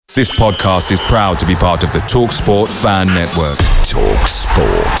This podcast is proud to be part of the TalkSport Fan Network.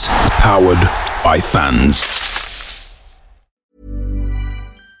 TalkSport. Powered by fans.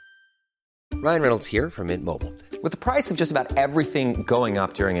 Ryan Reynolds here from Mint Mobile. With the price of just about everything going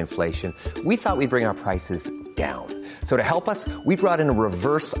up during inflation, we thought we'd bring our prices down. So to help us, we brought in a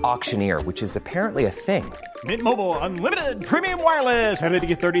reverse auctioneer, which is apparently a thing. Mint Mobile Unlimited Premium Wireless. How to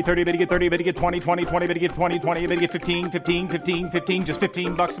get 30, 30, bit to get 30, bit to get 20, 20, 20, bit to get 20, 20, bit to get 15, 15, 15, 15, just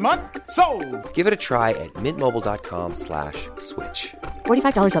 $15 a month? Sold! Give it a try at mintmobile.com/switch.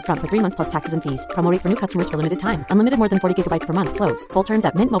 $45 up front for 3 months plus taxes and fees. Promo rate for new customers for limited time. Unlimited more than 40 gigabytes per month. Slows full terms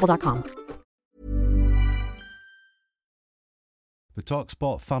at mintmobile.com. The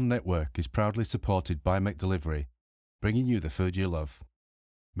TalkSport Fan Network is proudly supported by McDelivery, bringing you the food you love.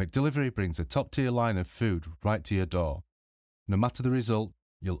 McDelivery brings a top-tier line of food right to your door. No matter the result,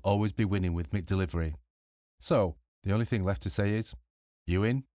 you'll always be winning with McDelivery. So, the only thing left to say is, you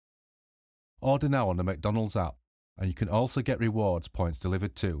in? Order now on the McDonald's app, and you can also get rewards points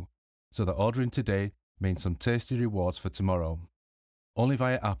delivered too, so that ordering today means some tasty rewards for tomorrow. Only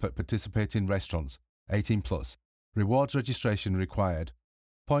via app at participating restaurants, 18 plus. Rewards registration required.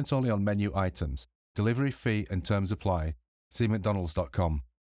 Points only on menu items. Delivery fee and terms apply. See mcdonalds.com.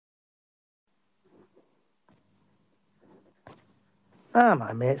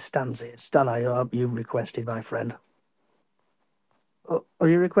 My mate Stan's here. Stan, I hope you've requested, my friend. Oh, are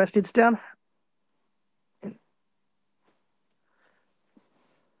you requested, Stan?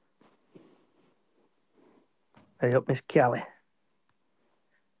 Hey up, Miss Callie.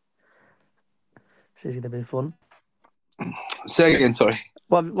 This is going to be fun. Say again, sorry.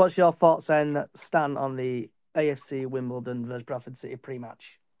 What's your thoughts then, Stan, on the AFC Wimbledon versus Bradford City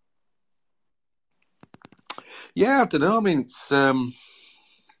pre-match? Yeah, I don't know. I mean, it's. I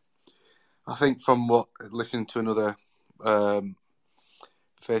think from listening to another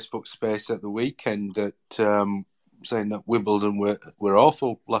Facebook space at the weekend that saying that Wimbledon were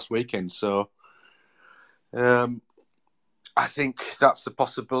awful last weekend. So I think that's the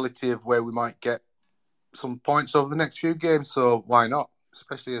possibility of where we might get some points over the next few games. So why not?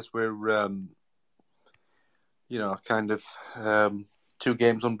 Especially as we're, kind of 2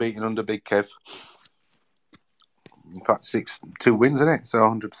 games unbeaten under Big Kev. In fact, 2 wins, isn't it? So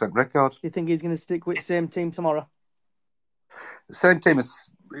 100% record. Do you think he's going to stick with the same team tomorrow? The same team as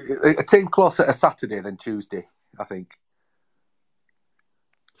a team closer to Saturday than Tuesday, I think.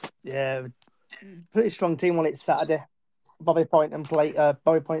 Yeah, pretty strong team when it's Saturday. Bobby Poynton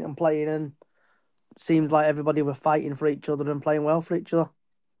playing, and seemed like everybody were fighting for each other and playing well for each other.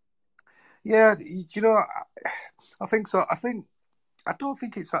 Yeah, I think so. I don't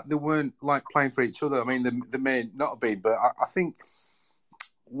think it's that they weren't like playing for each other. I mean, they may not have been, but I think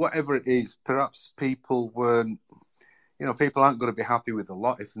whatever it is, perhaps people weren't. People aren't going to be happy with a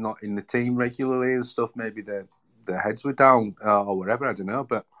lot if they're not in the team regularly and stuff. Maybe their heads were down or whatever. I don't know,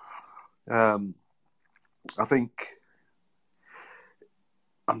 but I think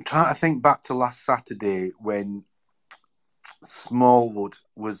I'm trying to think back to last Saturday when Smallwood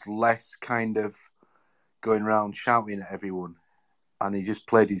was less kind of going around shouting at everyone, and he just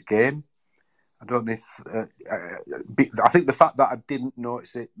played his game. I don't know if I think the fact that I didn't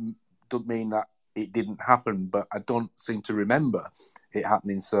notice it doesn't mean that it didn't happen, but I don't seem to remember it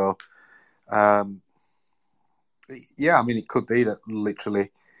happening. So, yeah, I mean, it could be that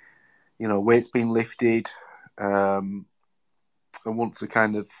literally, weight's been lifted, and once we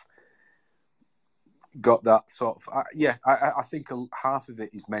kind of got that sort of, I think half of it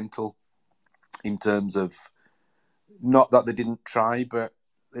is mental in terms of not that they didn't try, but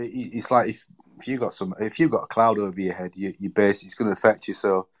it's like if you've got a cloud over your head, your base it's going to affect you.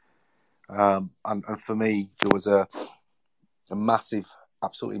 So, and for me, there was a massive,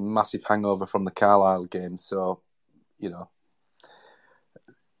 absolutely massive hangover from the Carlisle game. So,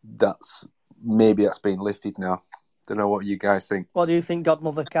 that's been lifted now. Don't know what you guys think. What do you think,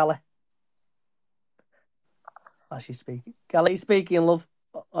 Godmother Callie? As she's speaking, Callie, speaking, love.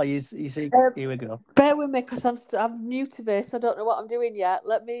 Oh, you see, here we go. Bear with me because I'm new to this. I don't know what I'm doing yet.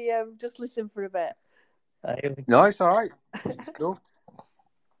 Let me just listen for a bit. No, it's all right. It's cool.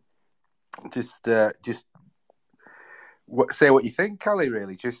 Just say what you think, Callie.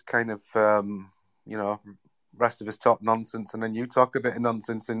 Really, just kind of rest of us talk nonsense, and then you talk a bit of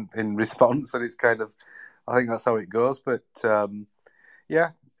nonsense in response, and it's kind of, I think that's how it goes. But I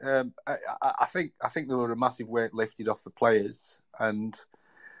think there were a massive weight lifted off the players, and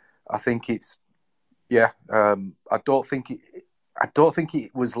I think it's I don't think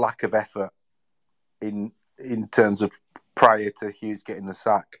it was lack of effort in terms of prior to Hughes getting the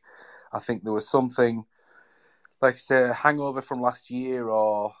sack. I think there was something like I say, a hangover from last year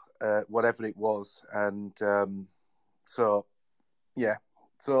or whatever it was. And so, yeah.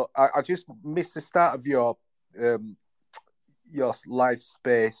 So I just missed the start of your live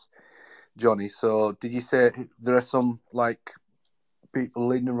space, Johnny. So did you say there are some like people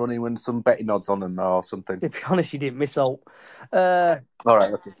leading and running when some betting odds on them or something? To be honest, you didn't miss out. All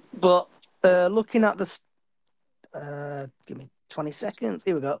right, okay. But looking at the... give me 20 seconds.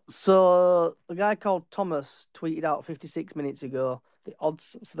 Here we go. So a guy called Thomas tweeted out 56 minutes ago the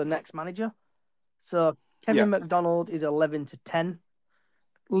odds for the next manager. So Kevin McDonald is 11-10.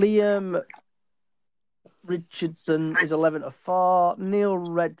 Liam Richardson is 11-4. Neil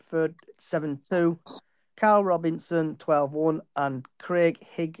Redford 7-2. Carl Robinson 12-1. And Craig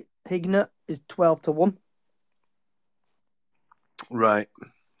Hignett is 12-1. Right.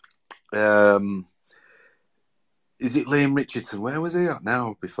 Is it Liam Richardson? Where was he at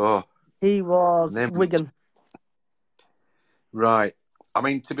now before? He was Wigan. Right. I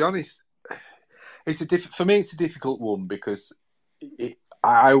mean, to be honest, for me, it's a difficult one because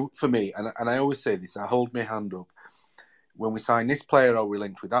for me, and I always say this, I hold my hand up. When we sign this player or we're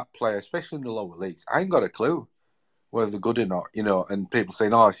linked with that player, especially in the lower leagues, I ain't got a clue whether they're good or not, and people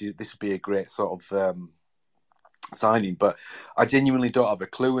saying, oh, this would be a great sort of signing, but I genuinely don't have a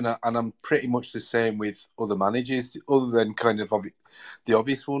clue, and I'm pretty much the same with other managers, other than kind of the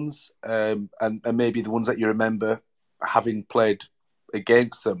obvious ones, and maybe the ones that you remember having played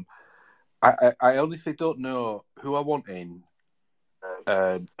against them. I honestly don't know who I want in,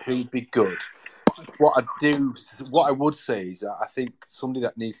 who'd be good. What I would say is that I think somebody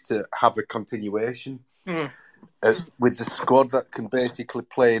that needs to have a continuation. With the squad that can basically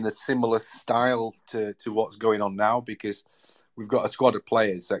play in a similar style to what's going on now, because we've got a squad of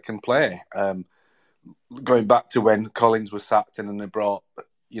players that can play. Going back to when Collins was sacked and then they brought,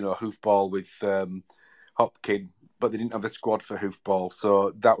 hoofball with Hopkin, but they didn't have a squad for hoofball,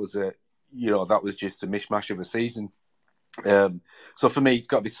 so that was just a mishmash of a season. So for me, it's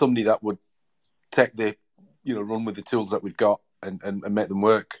got to be somebody that would take the, run with the tools that we've got and make them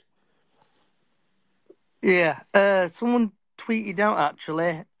work. Yeah, someone tweeted out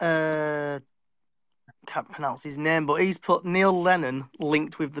actually, can't pronounce his name, but he's put Neil Lennon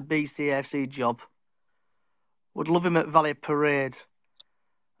linked with the BCFC job. Would love him at Valley Parade.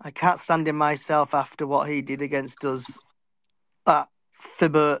 I can't stand him myself after what he did against us at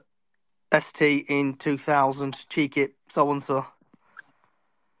Fibber ST in 2000. Cheek it, so and so.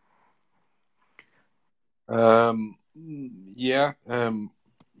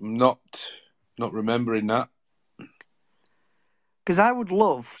 Not remembering that. Because I would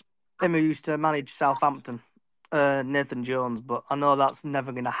love him who used to manage Southampton, Nathan Jones, but I know that's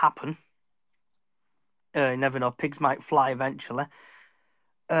never going to happen. You never know, pigs might fly eventually.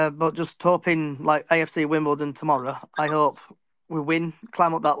 But just hoping, like AFC Wimbledon tomorrow, I hope we win,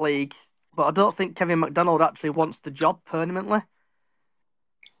 climb up that league. But I don't think Kevin McDonald actually wants the job permanently.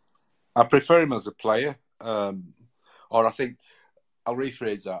 I prefer him as a player. Or I think, I'll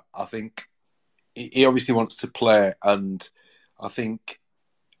rephrase that. I think he obviously wants to play, and I think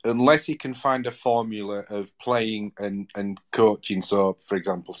unless he can find a formula of playing and coaching, so for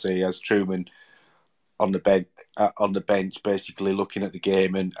example, say as Truman on the bench, basically looking at the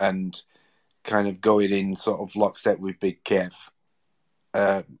game and kind of going in sort of lockstep with Big Kev.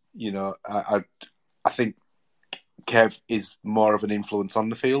 I think Kev is more of an influence on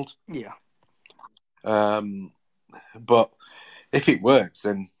the field. Yeah. But if it works,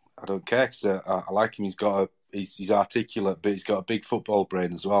 then I don't care, because I like him. He's articulate, but he's got a big football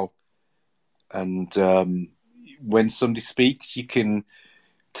brain as well. And when somebody speaks, you can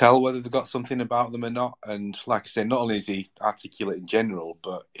tell whether they've got something about them or not. And like I say, not only is he articulate in general,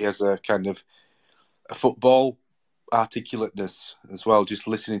 but he has a kind of a football articulateness as well. Just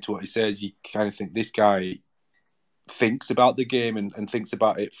listening to what he says, you kind of think this guy thinks about the game and thinks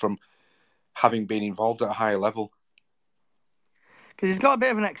about it from having been involved at a higher level. Because he's got a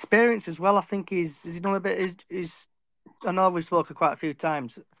bit of an experience as well. I think he's done a bit. I know we've spoken quite a few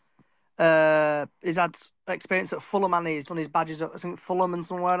times. He's had experience at Fulham, and he's done his badges at, I think, Fulham and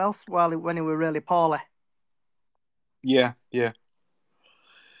somewhere else when he were really poorly. Yeah,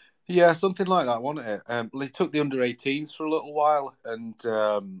 something like that, wasn't it? He took the under-18s for a little while, and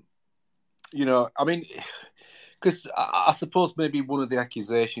I mean, because I suppose maybe one of the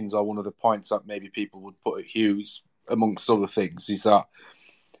accusations or one of the points that maybe people would put at Hughes, amongst other things, is that,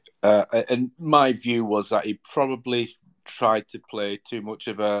 and my view was that he probably tried to play too much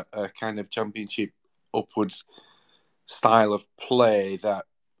of a kind of championship upwards style of play that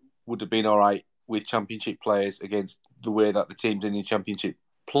would have been all right with championship players against the way that the teams in the championship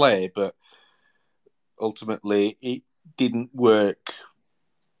play, but ultimately it didn't work.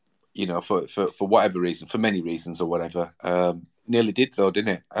 You know, for whatever reason, for many reasons or whatever. Nearly did though,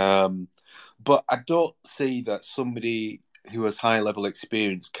 didn't it? But I don't see that somebody who has high level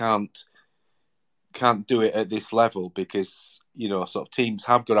experience can't do it at this level because, you know, sort of teams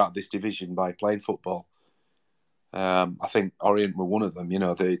have got out of this division by playing football. I think Orient were one of them. You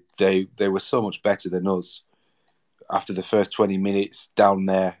know, they were so much better than us after the first 20 minutes down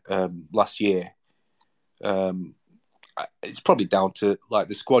there last year. It's probably down to like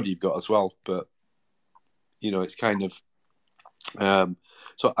the squad you've got as well, but you know, it's kind of.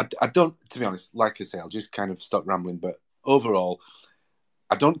 So I don't, to be honest, like I say, I'll just kind of stop rambling. But overall,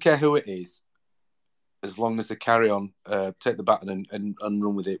 I don't care who it is, as long as they carry on, take the baton and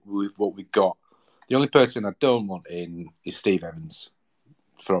run with it with what we've got. The only person I don't want in is Steve Evans,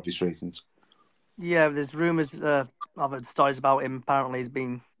 for obvious reasons. Yeah, there's rumours. I've heard stories about him. Apparently,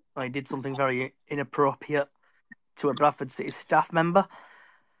 he did something very inappropriate to a Bradford City staff member.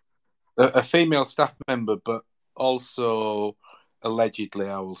 A female staff member, but also allegedly,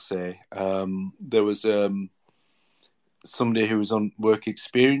 I will say, there was somebody who was on work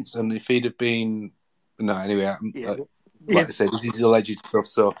experience, and if he'd have been, no, anyway, like I say, this is alleged stuff,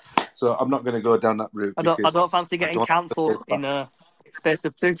 so I'm not going to go down that route. I don't fancy getting cancelled in a space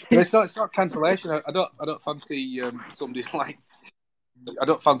of 2 days. It's not cancellation. I don't fancy somebody like. I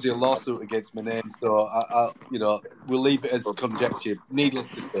don't fancy a lawsuit against my name, so I you know, we'll leave it as conjecture. Needless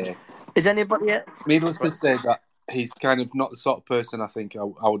to say, Needless to say that he's kind of not the sort of person I think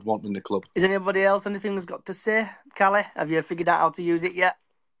I would want in the club. Is anybody else anything has got to say, Callie? Have you figured out how to use it yet?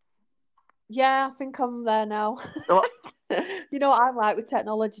 Yeah, I think I'm there now. You know what I'm like with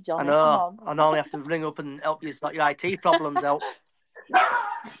technology, Johnny. I know. Come on. I normally have to ring up and help you sort your IT problems out.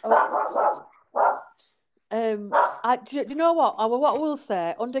 Do you know what? What I will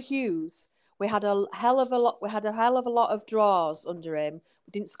say, under Hughes, we had a hell of a lot of draws under him.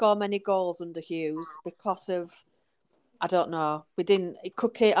 We didn't score many goals under Hughes because of, I don't know. We didn't.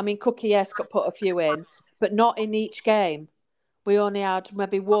 Cookie, yes, got put a few in, but not in each game. We only had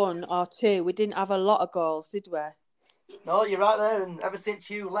maybe one or two. We didn't have a lot of goals, did we? No, you're right there. And ever since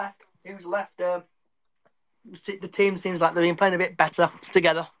Hughes left, the team seems like they've been playing a bit better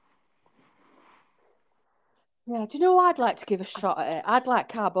together. Yeah, do you know I'd like to give a shot at it? I'd like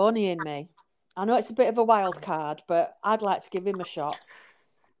Carboni in me. I know it's a bit of a wild card, but I'd like to give him a shot.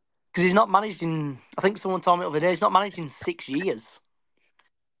 Because he's not managed in, I think someone told me the other day, he's not managed in 6 years.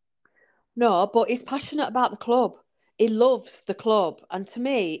 No, but he's passionate about the club. He loves the club. And to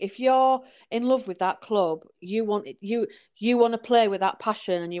me, if you're in love with that club, you want to play with that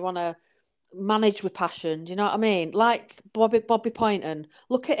passion and you want to manage with passion. Do you know what I mean? Like Bobby Poynton.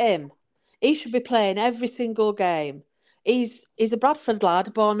 Look at him. He should be playing every single game. He's a Bradford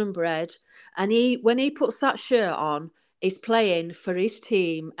lad, born and bred, and when he puts that shirt on, he's playing for his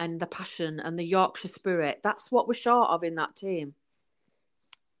team and the passion and the Yorkshire spirit. That's what we're short of in that team.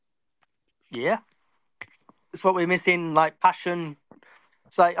 Yeah. It's what we're missing, like passion.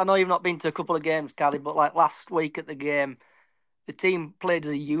 It's like, I know you've not been to a couple of games, Callie, but like last week at the game, the team played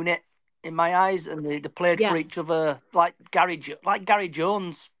as a unit in my eyes, and they played for each other like Gary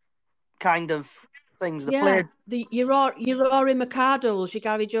Jones kind of things. They played your Rory McArdles, your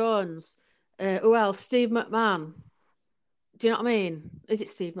Gary Jones, who else? Steve McMahon. Do you know what I mean? Is it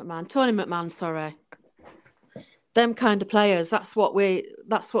Steve McMahon? Tony McMahon, sorry. Them kind of players. That's what we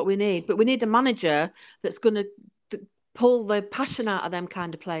need. But we need a manager that's going to pull the passion out of them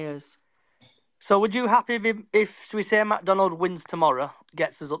kind of players. So would you happy if we say McDonald wins tomorrow,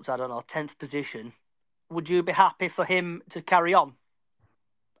 gets us up to, I don't know, 10th position, would you be happy for him to carry on?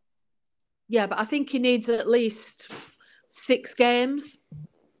 Yeah, but I think he needs at least 6 games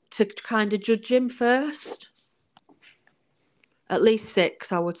to kind of judge him first. At least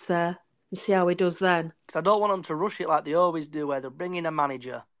 6, I would say, and see how he does then. Because I don't want them to rush it like they always do, where they're bringing a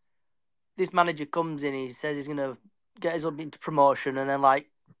manager. This manager comes in, he says he's going to get us up into promotion, and then like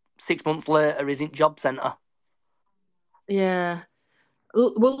 6 months later, he's in job centre. Yeah.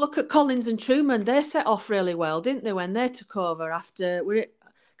 Well, look at Collins and Truman. They set off really well, didn't they, when they took over after...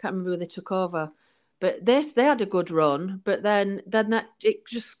 can't remember when they took over, but they had a good run, but then that it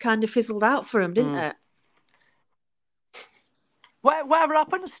just kind of fizzled out for him, didn't it? Whatever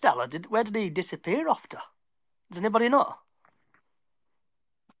happened to Stella? Where did he disappear after? Does anybody know?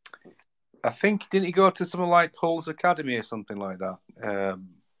 I think, didn't he go to something like Hull's Academy or something like that?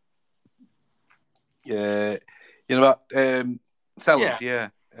 Yeah, you know about Sellers, yeah.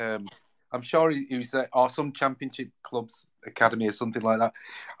 I'm sure he was at, or some championship club's academy or something like that.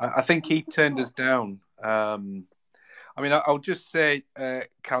 I think he turned us down. I'm I mean, I'll just say,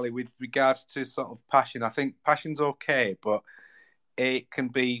 Callie, with regards to sort of passion, I think passion's okay, but it can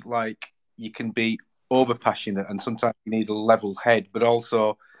be like you can be over passionate, and sometimes you need a level head. But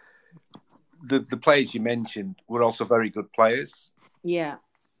also, the players you mentioned were also very good players. Yeah.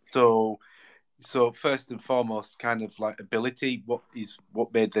 So first and foremost, kind of like ability,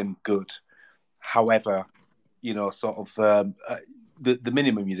 what made them good. However, sort of the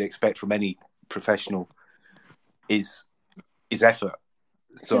minimum you'd expect from any professional is effort.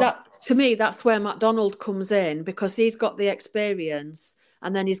 So to me, that's where McDonald comes in, because he's got the experience,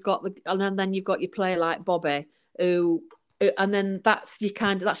 and then then you've got your player like Bobby, and then that's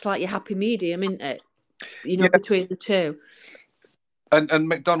like your happy medium, isn't it? Between the two. And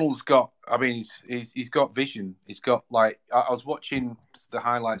McDonald's got, I mean, he's got vision. He's got, like, I was watching the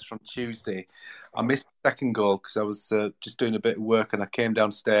highlights from Tuesday. I missed the second goal because I was just doing a bit of work, and I came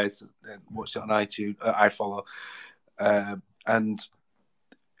downstairs and watched it on iTunes, iFollow. And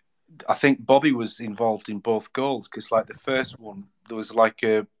I think Bobby was involved in both goals, because, like, the first one, there was like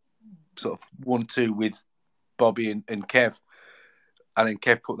a sort of 1-2 with Bobby and Kev. And then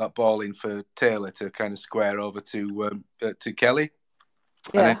Kev put that ball in for Taylor to kind of square over to Kelly.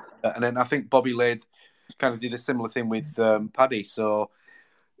 Yeah. And then I think Bobby Lade kind of did a similar thing with Paddy. So,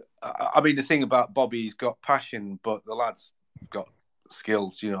 I mean, the thing about Bobby, he's got passion, but the lad's got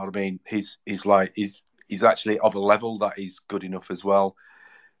skills. You know what I mean? He's actually of a level that he's good enough as well.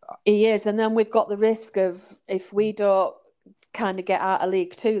 He is, and then we've got the risk of, if we don't kind of get out of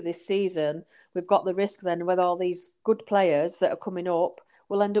League Two this season, we've got the risk then with all these good players that are coming up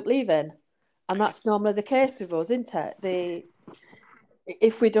will end up leaving, and that's normally the case with us, isn't it?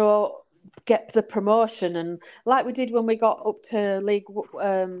 If we don't get the promotion, and like we did when we got up to League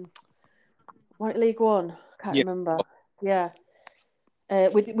One, I can't remember. Yeah,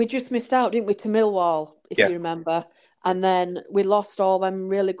 we just missed out, didn't we, to Millwall, if you remember, and then we lost all them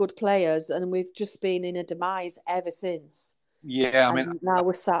really good players, and we've just been in a demise ever since. Yeah, I mean, now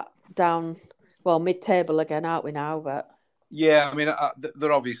we're sat down, mid-table again, aren't we now? But yeah, I mean, there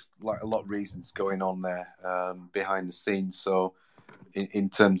are obviously like a lot of reasons going on there behind the scenes. So, in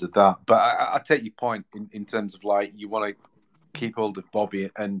terms of that, but I take your point in terms of, like, you want to keep hold of Bobby,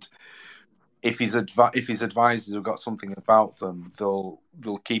 and if his advisors have got something about them, they'll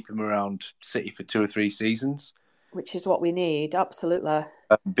keep him around City for 2 or 3 seasons, which is what we need, absolutely.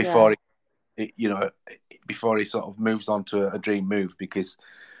 Before he sort of moves on to a dream move, because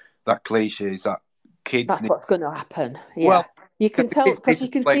that cliche is that kids. That's what's going to happen. Yeah, well, you can tell, because you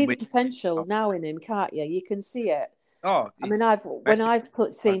can see the potential now in him, can't you? You can see it. Oh, I mean, when I've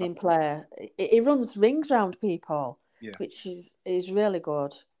seen him play, he runs rings around people, which is really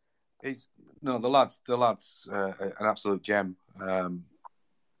good. The lad's an absolute gem. And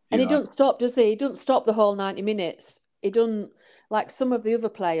he doesn't stop, does he? He doesn't stop the whole 90 minutes. He doesn't, like some of the other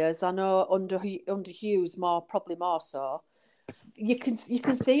players. I know under Hughes probably more so. You can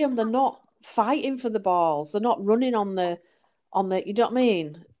see them. They're not fighting for the balls. They're not running on the. You know what I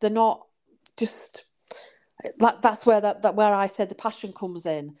mean? They're not just. That's where where I said the passion comes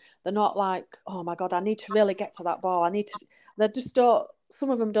in. They're not like, oh my God, I need to really get to that ball. They just don't.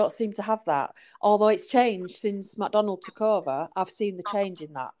 Some of them don't seem to have that. Although it's changed since McDonald took over, I've seen the change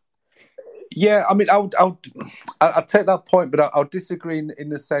in that. Yeah, I mean, I'll take that point, but I'll disagree in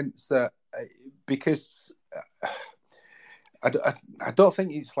the sense that because I don't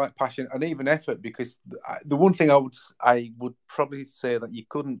think it's like passion and even effort, because the one thing I would probably say that you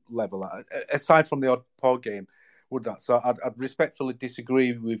couldn't level at, aside from the odd poor game, would that. So I'd respectfully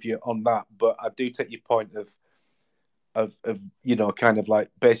disagree with you on that, but I do take your point of kind of like,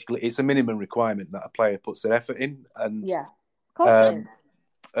 basically it's a minimum requirement that a player puts their effort in, and yeah, of course it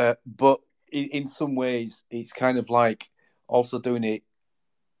is. But in some ways it's kind of like also doing it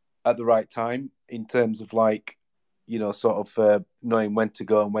at the right time, in terms of, like, sort of knowing when to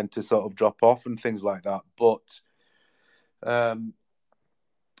go and when to sort of drop off and things like that. But I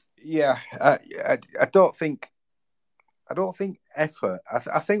don't think effort.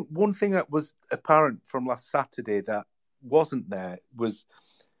 I think one thing that was apparent from last Saturday that wasn't there was,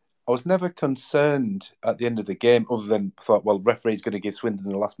 I was never concerned at the end of the game, other than thought, well, referee's going to give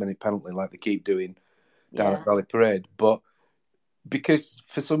Swindon a last-minute penalty like they keep doing down at Valley Parade. But because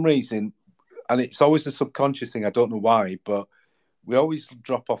for some reason, and it's always a subconscious thing, I don't know why, but we always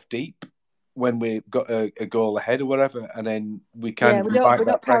drop off deep when we got a goal ahead or whatever, and then we kind of we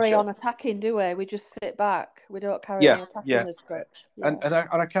don't carry on attacking, do we? We just sit back. We don't carry on attacking as such. Yeah. And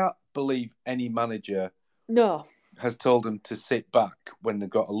I can't believe any manager has told them to sit back when they've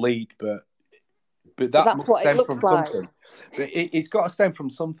got a lead, but But that that's must what it stem looks from like. something. But it's got to stem from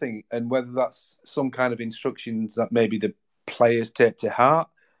something, and whether that's some kind of instructions that maybe the players take to heart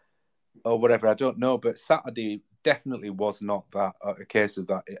or whatever, I don't know. But Saturday definitely was not that a case of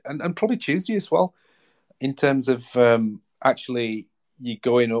that, and probably Tuesday as well, in terms of actually you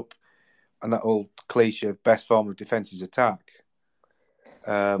going up and that old cliche, best form of defence is attack.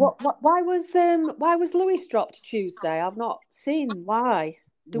 Why was Lewis dropped Tuesday? I've not seen why.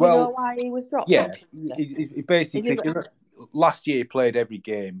 Do we know why he was dropped on Tuesday? He basically last year he played every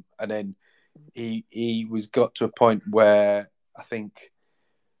game, and then he was got to a point where I think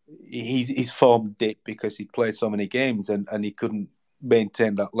his form dipped because he played so many games and he couldn't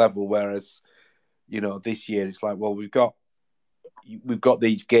maintain that level. Whereas, this year it's like, well, we've got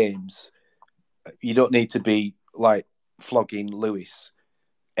these games. You don't need to be like flogging Lewis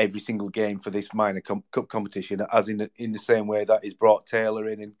every single game for this minor cup competition, as in the same way that he's brought Taylor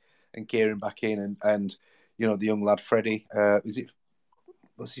in and Kieran back in and the young lad Freddie.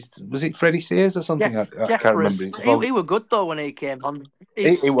 Was it Freddie Sears or something? I can't remember. He was good though when he came on.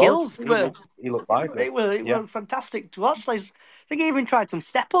 He Skills was. He looked lively. It were fantastic to watch. I think he even tried some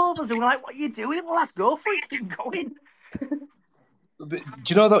step overs. And we're like, "What are you doing? Well, let's go for it. Keep going." But do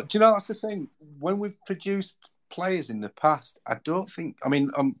you know that's the thing? When we've produced players in the past, I don't think. I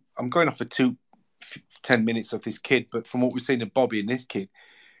mean, I'm going off for 10 minutes of this kid, but from what we've seen of Bobby and this kid,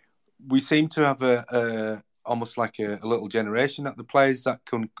 we seem to have a almost like a little generation that the players that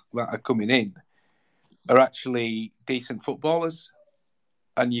are coming in are actually decent footballers,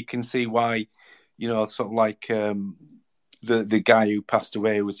 and you can see why. Sort of like the guy who passed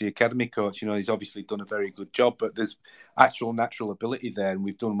away who was the academy coach. He's obviously done a very good job, but there's actual natural ability there, and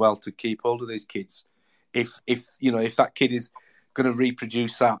we've done well to keep hold of these kids. If that kid is going to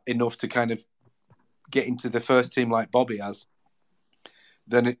reproduce that enough to kind of get into the first team like Bobby has,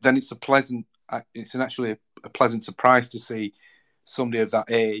 then it's actually a pleasant surprise to see somebody of that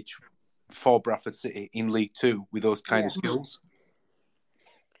age for Bradford City in League Two with those kind of skills.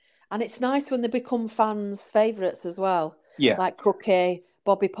 And it's nice when they become fans' favourites as well. Yeah, like Cookie,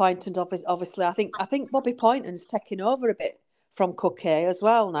 Bobby Poynton. Obviously, I think Bobby Poynton's taking over a bit from Cookie as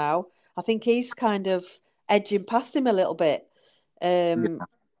well now. I think he's kind of edging past him a little bit. From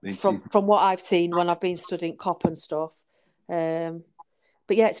what I've seen when I've been studying COP and stuff.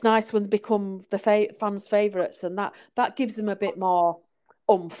 But yeah, it's nice when they become the fans' favourites, and that gives them a bit more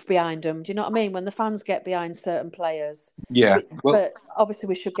oomph behind them. Do you know what I mean? When the fans get behind certain players. Yeah. But obviously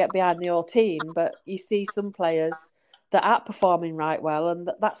we should get behind the whole team. But you see some players that aren't performing right well, and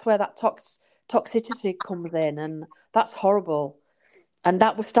that's where that toxicity comes in, and that's horrible. And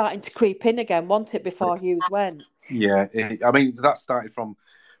that was starting to creep in again, wasn't it, before Hughes went? Yeah, I mean that started from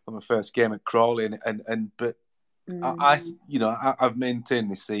the first game at Crawley, but I've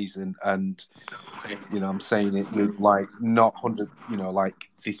maintained this season, and I'm saying it with like not 100, like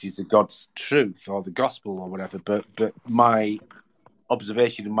this is the God's truth or the gospel or whatever. But my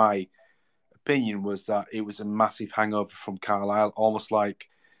observation and my opinion was that it was a massive hangover from Carlisle, almost like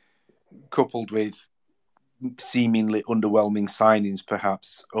coupled with seemingly underwhelming signings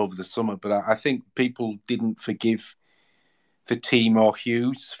perhaps over the summer. But I think people didn't forgive the team or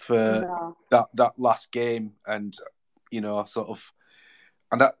Hughes for that last game, and sort of,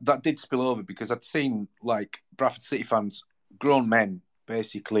 and that did spill over because I'd seen like Bradford City fans, grown men,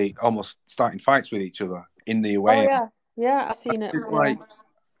 basically almost starting fights with each other in the away. Oh yeah, I've seen it. It's like,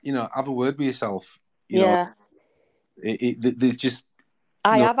 have a word with yourself. There's just.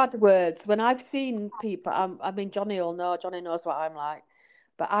 I have had words when I've seen people. I mean, Johnny will know. Johnny knows what I'm like.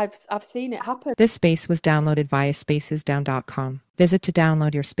 But I've seen it happen. This space was downloaded via spacesdown.com. Visit to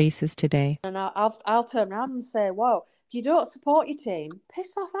download your spaces today. And I'll turn around and say, "Whoa! If you don't support your team,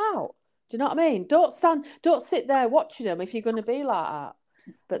 piss off out." Do you know what I mean? Don't sit there watching them if you're going to be like that.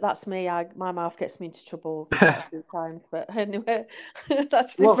 But that's me. My mouth gets me into trouble quite a few times. But anyway,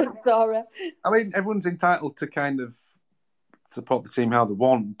 that's a different story. I mean, everyone's entitled to kind of support the team how they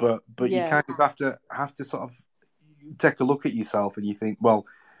want, but you kind of have to sort of take a look at yourself and you think, well,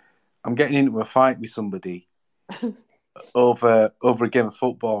 I'm getting into a fight with somebody over a game of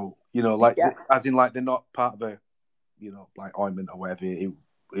football, as in like they're not part of a, like ointment or whatever it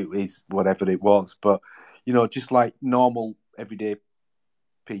is, whatever it was, but just like normal everyday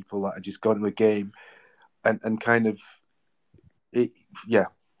people that are just going to a game and kind of it, yeah.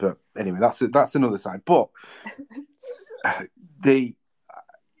 But anyway, that's another side. But I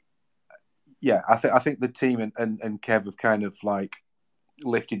think the team and Kev have kind of like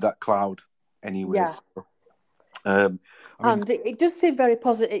lifted that cloud anyway. Yeah. So, and it does seem very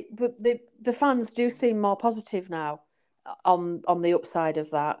positive. But the fans do seem more positive now on the upside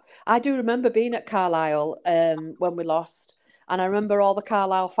of that. I do remember being at Carlisle when we lost, and I remember all the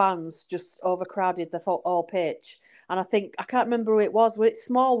Carlisle fans just overcrowded the whole pitch. And I can't remember who it was. Was it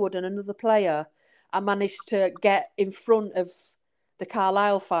Smallwood and another player? I managed to get in front of the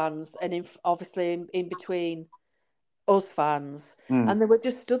Carlisle fans and obviously in between us fans, and they were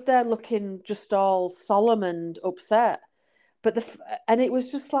just stood there looking just all solemn and upset. And it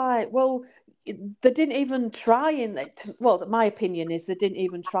was just like, well, they didn't even try in it. Well, my opinion is they didn't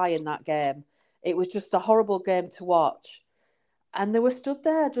even try in that game. It was just a horrible game to watch, and they were stood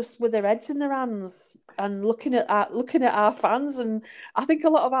there just with their heads in their hands and looking at our fans. And I think a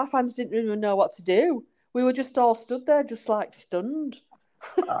lot of our fans didn't even know what to do. We were just all stood there, just like stunned.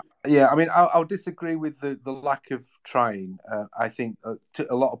 Yeah, I mean, I'll disagree with the lack of trying. I think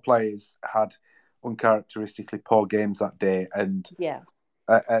a lot of players had uncharacteristically poor games that day, and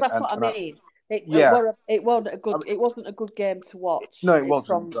that's what I mean. It wasn't a good game to watch. No, it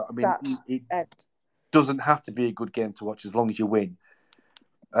wasn't. But, I mean, it doesn't have to be a good game to watch as long as you win.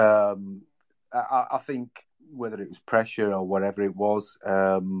 I think whether it was pressure or whatever it was.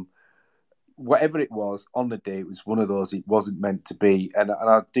 Whatever it was on the day, it was one of those it wasn't meant to be, and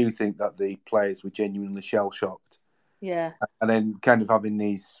I do think that the players were genuinely shell shocked. Yeah, and then kind of having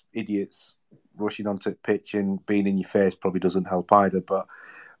these idiots rushing onto the pitch and being in your face probably doesn't help either. But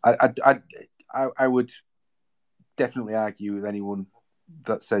I would definitely argue with anyone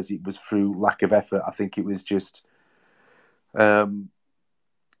that says it was through lack of effort. I think it was just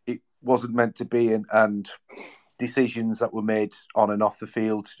it wasn't meant to be, and decisions that were made on and off the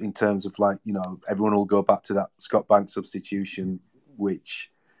field in terms of, like, you know, everyone will go back to that Scott Banks substitution,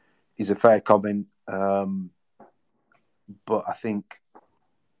 which is a fair comment. But I think,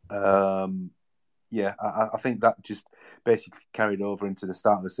 I think that just basically carried over into the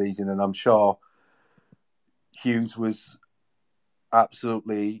start of the season. And I'm sure Hughes was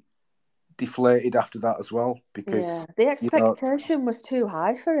absolutely deflated after that as well, because the expectation was too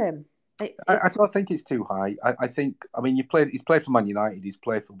high for him. I don't think it's too high. I think, I mean, he's played for Man United, he's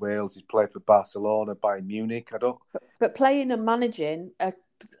played for Wales, he's played for Barcelona, Bayern Munich. But playing and managing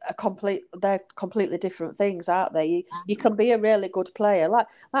they're completely different things, aren't they? You can be a really good player, like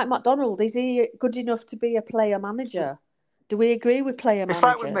McDonald. Is he good enough to be a player manager? Do we agree with player managers? It's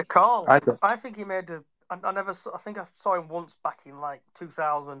like with McCall. I think he made I think I saw him once back in like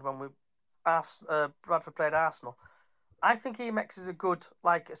 2000 when Bradford played Arsenal. I think he makes as a good,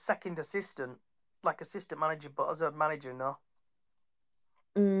 like, a second assistant, like assistant manager, but as a manager, no.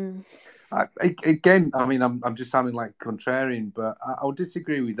 Again, I mean, I'm just sounding like contrarian, but I'll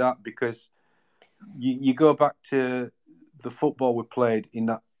disagree with that, because you go back to the football we played in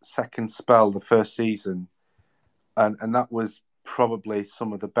that second spell, the first season, and that was probably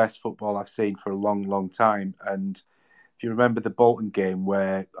some of the best football I've seen for a long, long time. And if you remember the Bolton game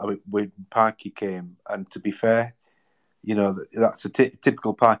when Parky came, and to be fair, you know, that's a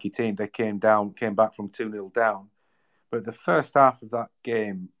typical Parky team. They came back from 2-0 down. But the first half of that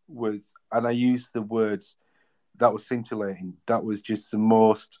game was, and I use the words, that was scintillating. That was just the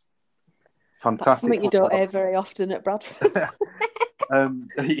most fantastic football. You don't hear very often at Bradford.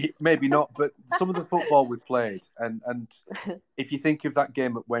 Maybe not, but some of the football we played. And if you think of that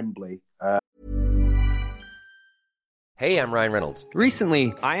game at Wembley... Hey, I'm Ryan Reynolds.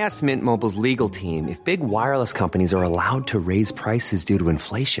 Recently, I asked Mint Mobile's legal team if big wireless companies are allowed to raise prices due to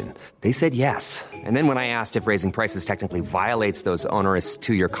inflation. They said yes. And then when I asked if raising prices technically violates those onerous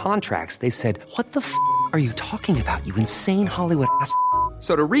 2-year contracts, they said, "What the f*** are you talking about, you insane Hollywood ass?"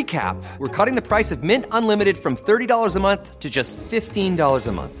 So to recap, we're cutting the price of Mint Unlimited from $30 a month to just $15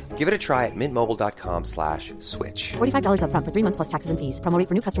 a month. Give it a try at mintmobile.com/switch. $45 up front for 3 months plus taxes and fees. Promo rate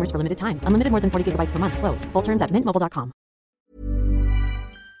for new customers for limited time. Unlimited more than 40 gigabytes per month. Slows full terms at mintmobile.com.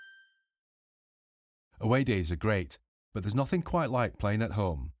 Away days are great, but there's nothing quite like playing at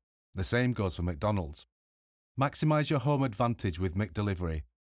home. The same goes for McDonald's. Maximise your home advantage with McDelivery.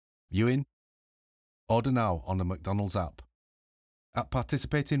 You in? Order now on the McDonald's app. At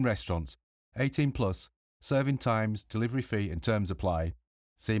participating restaurants, 18 plus, serving times, delivery fee and terms apply.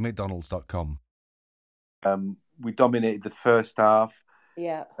 See mcdonalds.com. We dominated the first half.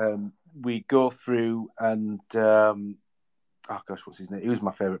 Yeah. We go through and, what's his name? He was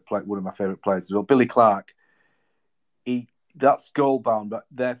one of my favourite players as well. Billy Clark. That's goal bound, but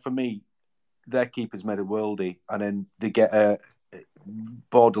for me, their keepers made a worldie, and then they get a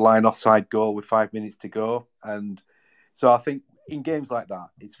borderline offside goal with 5 minutes to go. And so I think in games like that,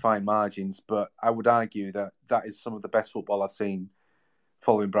 it's fine margins, but I would argue that is some of the best football I've seen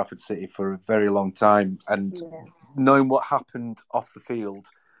following Bradford City for a very long time. And knowing what happened off the field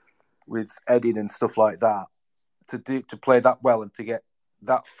with Eddie and stuff like that, to play that well and to get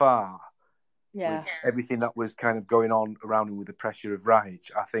that far Yeah. with everything that was kind of going on around him with the pressure of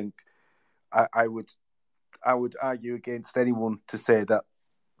Rajic, I think I would argue against anyone to say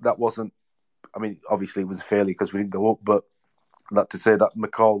that wasn't. I mean, obviously it was a failure because we didn't go up, but that to say that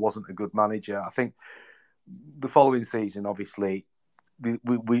McCall wasn't a good manager, I think the following season, obviously,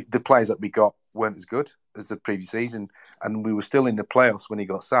 the players that we got weren't as good as the previous season, and we were still in the playoffs when he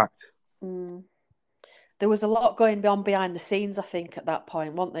got sacked. Mm. There was a lot going on behind the scenes, I think, at that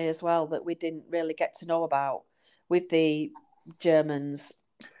point, weren't they, as well, that we didn't really get to know about with the Germans.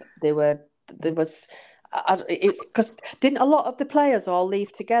 Because didn't a lot of the players all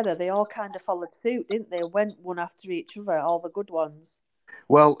leave together? They all kind of followed suit, didn't they? Went one after each other, all the good ones.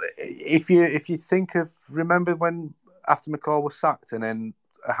 Well, if you think of, remember when after McCall was sacked, and then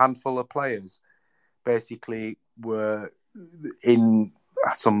a handful of players basically were in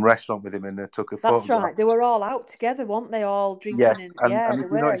some restaurant with him and they took a photograph. That's right. They were all out together, weren't they? All drinking. Yes, and they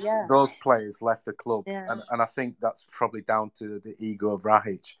if you were. notice, Yeah. those players left the club, Yeah. and I think that's probably down to the ego of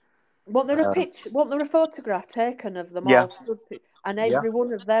Rajic. Wasn't there a photograph taken of them Yeah. all stood, and every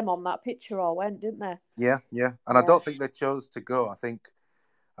one of them on that picture all went, didn't they? Yeah. And I don't think they chose to go. I think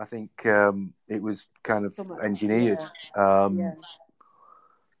it was kind of engineered.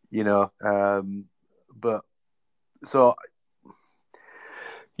 You know, but so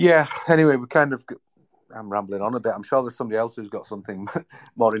yeah. Anyway, I'm rambling on a bit. I'm sure there's somebody else who's got something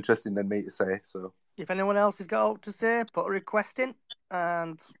more interesting than me to say. So if anyone else has got out to say, put a request in,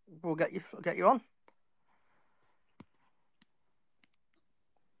 and we'll get you on.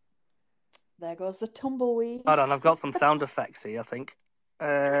 There goes the tumbleweed. Hold on, I've got some sound effects here, I think.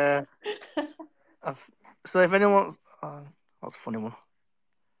 So if anyone's... that's a funny one.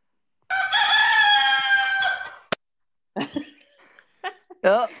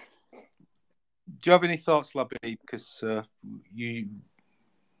 Yeah. Do you have any thoughts, Labby? Because you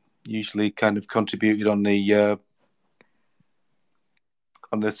usually kind of contributed on the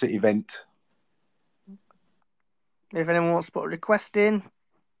City event. If anyone wants to put a request in,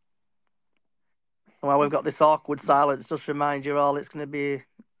 while we've got this awkward silence, just remind you all, it's going to be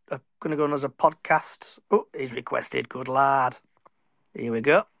going to go on as a podcast. Oh, he's requested. Good lad. Here we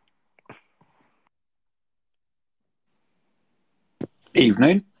go.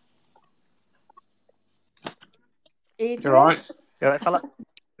 Evening. You're right. You're right, fella.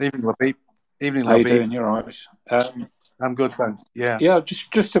 Evening, Labby. Evening, How you Labby. doing? You're right. I'm good, thanks. Yeah. Yeah,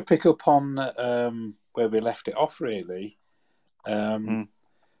 just to pick up on where we left it off, really. I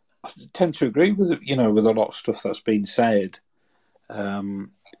tend to agree with with a lot of stuff that's been said.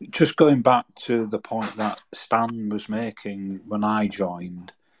 Just going back to the point that Stan was making when I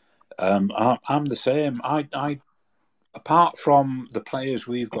joined, I'm the same. I apart from the players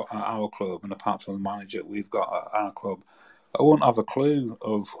we've got at our club and apart from the manager we've got at our club, I won't have a clue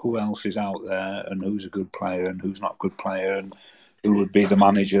of who else is out there and who's a good player and who's not a good player and who would be the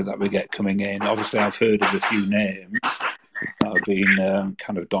manager that we get coming in. Obviously, I've heard of a few names that have been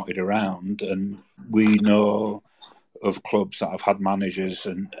kind of dotted around, and we know of clubs that have had managers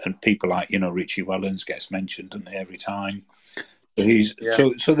and people like, Richie Wellens gets mentioned, doesn't he, every time.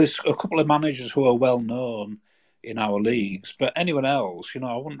 So there's a couple of managers who are well known in our leagues, but anyone else,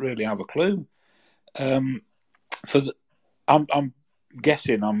 I wouldn't really have a clue. I'm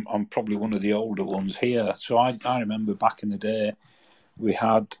guessing I'm probably one of the older ones here. So I remember back in the day, we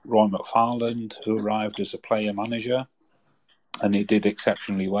had Roy McFarland, who arrived as a player manager, and he did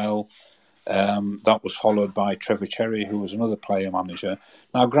exceptionally well. That was followed by Trevor Cherry, who was another player manager.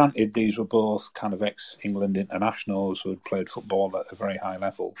 Now, granted, these were both kind of ex-England internationals who had played football at a very high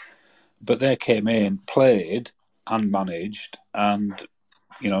level. But they came in, played and managed and,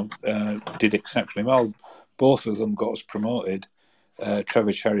 did exceptionally well. Both of them got us promoted.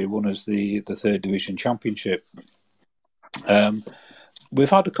 Trevor Cherry won us the third division championship. We've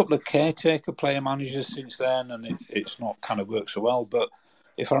had a couple of caretaker player managers since then, and it's not kind of worked so well. But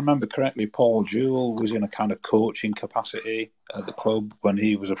if I remember correctly, Paul Jewell was in a kind of coaching capacity at the club when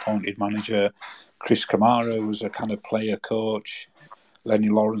he was appointed manager. Chris Kamara was a kind of player coach. Lenny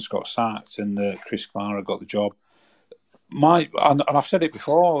Lawrence got sacked, and Chris Kamara got the job. And I've said it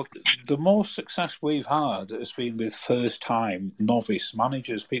before, the most success we've had has been with first-time novice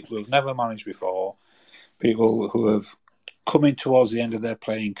managers, people who have never managed before, people who have come in towards the end of their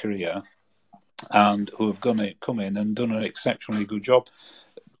playing career and who have come in and done an exceptionally good job.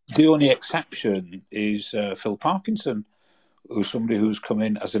 The only exception is Phil Parkinson, who's somebody who's come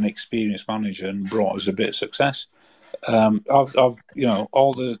in as an experienced manager and brought us a bit of success. I've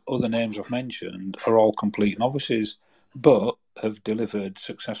all the other names I've mentioned are all complete novices, but have delivered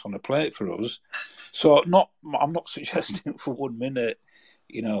success on the plate for us. So I'm not suggesting for 1 minute,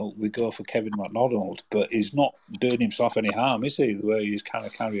 we go for Kevin McDonald, but he's not doing himself any harm, is he? The way he's kind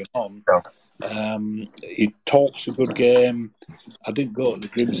of carrying on. He talks a good game. I didn't go to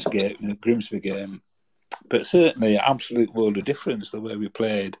the Grimsby game, but certainly an absolute world of difference the way we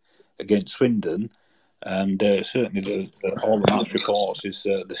played against Swindon. And certainly all the match reports is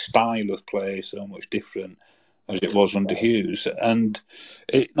the style of play is so much different as it was under Hughes. And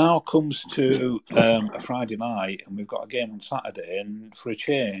it now comes to a Friday night, and we've got a game on Saturday. And for a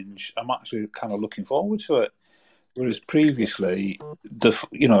change, I'm actually kind of looking forward to it. Whereas previously,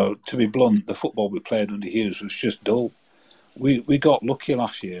 to be blunt, the football we played under Hughes was just dull. We got lucky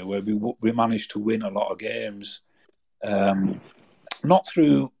last year where we managed to win a lot of games, not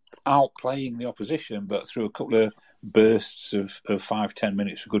through outplaying the opposition, but through a couple of bursts of 5-10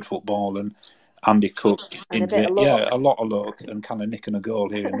 minutes of good football, and Andy Cook, a lot of luck, and kind of nicking a goal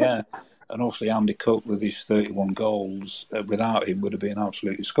here and there. And obviously Andy Cook with his 31 goals, without him would have been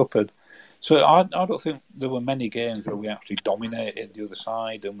absolutely scuppered. So I don't think there were many games where we actually dominated the other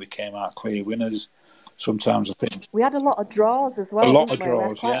side and we came out clear winners. Sometimes I think we had a lot of draws as well. A lot of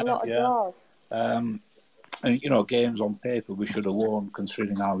draws. And, games on paper we should have won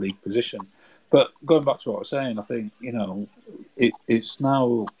considering our league position. But going back to what I was saying, I think, it's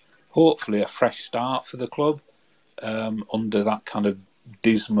now hopefully a fresh start for the club under that kind of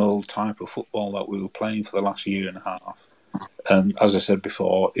dismal type of football that we were playing for the last year and a half. And as I said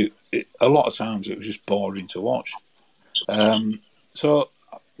before, a lot of times it was just boring to watch. So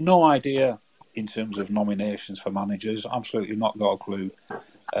no idea in terms of nominations for managers. Absolutely not got a clue.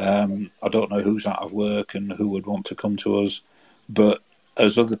 I don't know who's out of work and who would want to come to us. But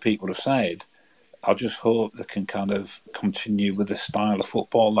as other people have said, I just hope they can kind of continue with the style of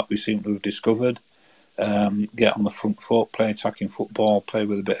football that we seem to have discovered. Get on the front foot, play attacking football, play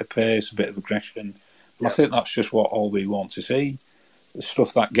with a bit of pace, a bit of aggression. And I think that's just what all we want to see. The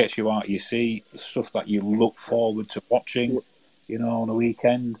stuff that gets you out of your seat, the stuff that you look forward to watching, on a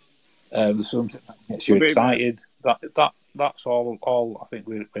weekend. There's something that gets you excited. That's all I think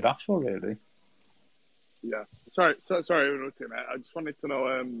we'd ask for, really. Yeah. Sorry, interrupting, mate. I just wanted to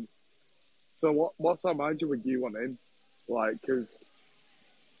know. So what sort of manager would you want in? Because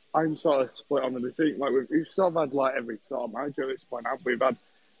I'm sort of split on the decision. We've sort of had every sort of manager at this point. We've had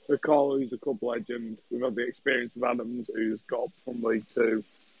McCall, who's a club legend. We've had the experience of Adams, who's got up from League Two.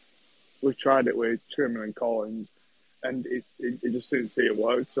 We've tried it with Truman and Collins, and it just didn't see it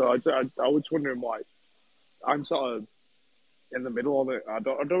work. So I was wondering why. I'm sort of in the middle of it. I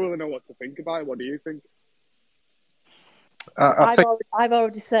don't really know what to think about it. What do you think? I've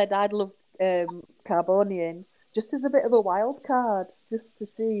already said I'd love Carbonian just as a bit of a wild card, just to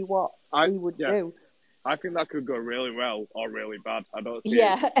see what he would do. I think that could go really well or really bad. I don't see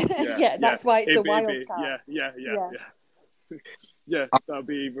it. That's why it's a wild card. Yeah, that'd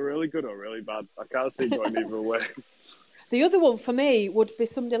be either really good or really bad. I can't see it going either way. The other one for me would be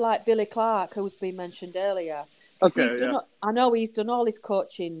somebody like Billy Clark, who's been mentioned earlier. I know he's done all his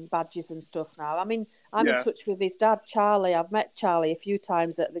coaching badges and stuff now. I mean, I'm in touch with his dad, Charlie. I've met Charlie a few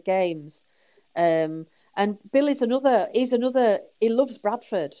times at the games. And Billy's he loves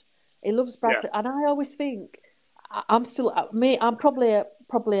Bradford. He loves Bradford. And I always think, I'm probably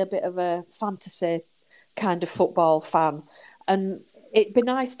a bit of a fantasy kind of football fan. And it'd be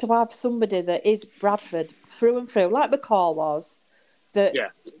nice to have somebody that is Bradford through and through, like McCall was.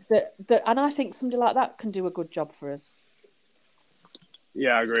 And I think somebody like that can do a good job for us.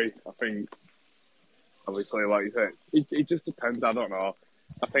 Yeah, I agree. I think, obviously, like you said, it just depends. I don't know.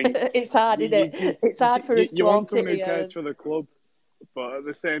 I think it's hard, isn't it? It's hard for us. You want someone who cares for the club, but at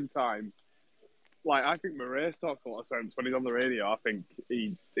the same time, I think Murray talks a lot of sense when he's on the radio. I think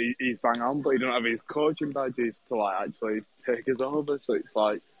he's bang on, but he don't have his coaching badges to actually take us over. So it's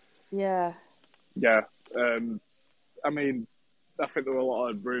yeah. I mean, I think there were a lot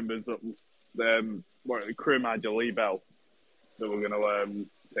of rumours that the crew manager Lee Bell that were going to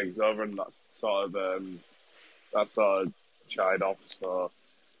take us over, and that's sort of shied off. So,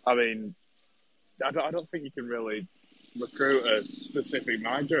 I mean, I don't think you can really recruit a specific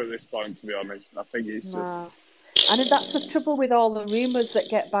manager at this point, to be honest. I think it's just... And that's the trouble with all the rumours that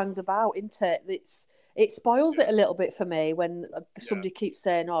get banged about, isn't it? It spoils it a little bit for me when somebody keeps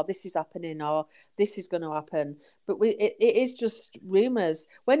saying, "Oh, this is happening," or "This is going to happen." But it is just rumours.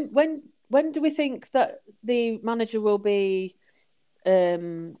 When do we think that the manager will be?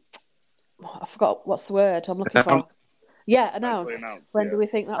 I forgot what's the word I'm looking for. Yeah, announced. When do we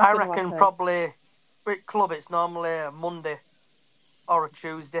think that's going to happen? I reckon probably with club it's normally a Monday or a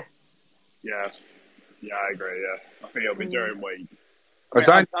Tuesday. Yeah. Yeah, I agree. Yeah, I think it'll be during week. I'd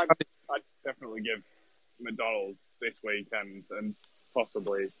I'd definitely give McDonald this weekend and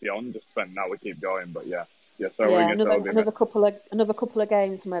possibly beyond. Just depending how we keep going, but yeah. So another couple of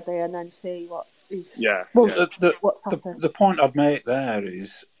games maybe, and then see what is. Well, what's happened. The point I'd make there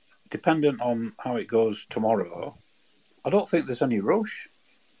is, dependent on how it goes tomorrow, I don't think there's any rush.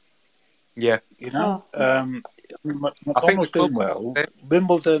 Yeah, McDonald's doing well.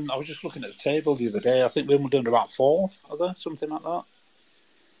 Wimbledon, I was just looking at the table the other day. I think Wimbledon are about fourth, are they? Something like that.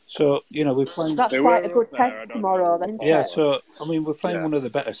 So, we're playing... That's quite a good test tomorrow, then, isn't Yeah, it? so, we're playing one of the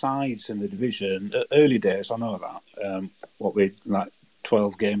better sides in the division. Early days, I know that. What we're,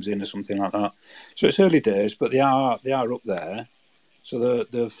 12 games in or something like that. So it's early days, but they are up there. So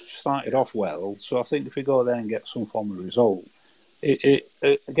they've started off well. So I think if we go there and get some form of result, it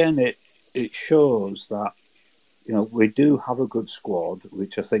shows that, we do have a good squad,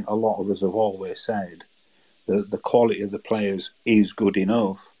 which I think a lot of us have always said. The quality of the players is good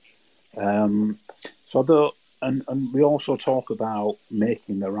enough. And we also talk about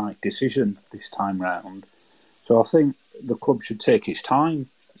making the right decision this time round. So I think the club should take its time,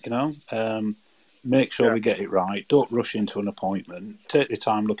 make sure we get it right. Don't rush into an appointment. Take the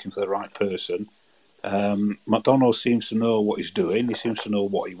time looking for the right person. McDonald seems to know what he's doing. He seems to know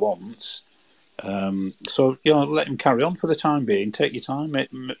what he wants. So let him carry on for the time being. Take your time.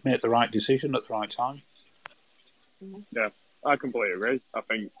 Make the right decision at the right time. Yeah, I completely agree. I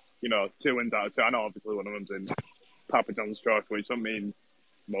think, 2 wins out of 2. I know obviously one of them's in Papa John's Trophy, which doesn't mean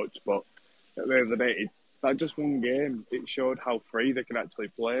much, but at the end of the day, that just one game, it showed how free they can actually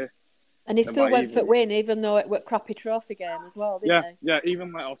play. And he still went for win, even though it was a crappy trophy game as well, didn't he? Yeah,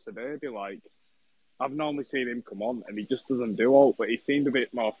 even like Osadebe, I've normally seen him come on and he just doesn't do all, but he seemed a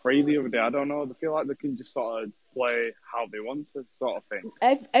bit more free the other day. I don't know, they feel like they can just sort of play how they want to, sort of thing.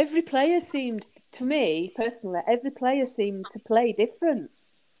 Every player seemed, to me personally, to play differently.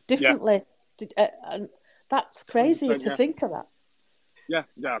 And that's crazy to think of that. Yeah,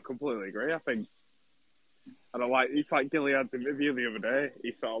 I completely agree. I think, and it's like Gilead's interview the other day.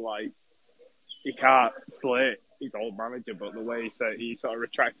 He's sort of like, he can't slate his old manager, but the way he sort of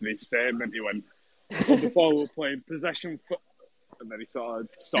retracted his statement, he went, well, before we were playing possession foot, and then he sort of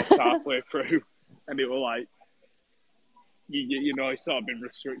stopped halfway through, and it was like, he's sort of been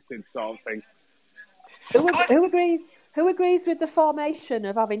restricted, sort of thing. Who agrees with the formation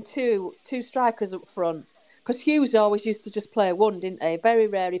of having two strikers up front? Because Hughes always used to just play one, didn't he? Very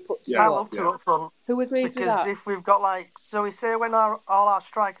rarely put two I up. love two up front. Who agrees with that? Because if we've got so we say when all our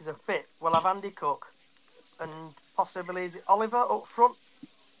strikers are fit, we'll have Andy Cook and possibly is it Oliver up front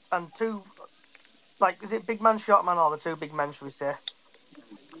and two, is it big man, short man, or the two big men? Should we say?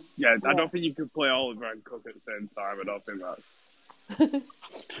 Yeah, I don't think you could play Oliver and Cook at the same time. I don't think that's.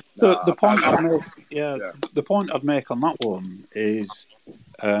 The point I'd make on that one is,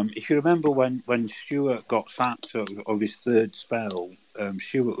 if you remember when Stewart got sacked of his third spell,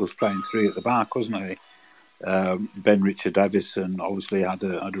 Stewart was playing 3 at the back, wasn't he? Ben Richard Davison obviously had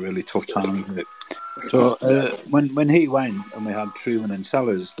a really tough time with it. So when he went and we had Truman and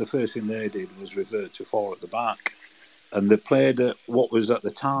Sellers, the first thing they did was revert to 4 at the back, and they played at what was at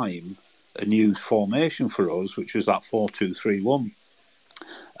the time a new formation for us, which was that 4-2-3-1.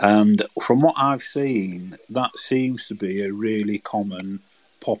 And from what I've seen, that seems to be a really common,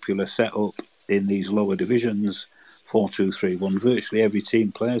 popular setup in these lower divisions, 4-2-3-1. Virtually every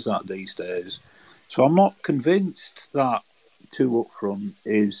team plays that these days. So I'm not convinced that 2 up front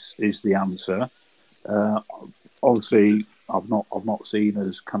is the answer. Obviously, I've not seen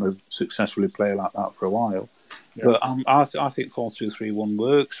us kind of successfully play like that for a while. Yeah. But I think 4-2-3-1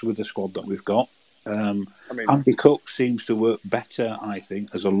 works with the squad that we've got. Andy Cook seems to work better, I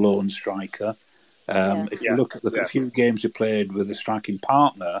think, as a lone striker. If you look at the few games he played with a striking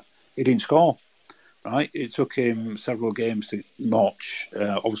partner, he didn't score. Right? It took him several games to notch.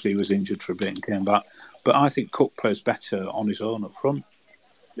 Obviously, he was injured for a bit and came back. But I think Cook plays better on his own up front.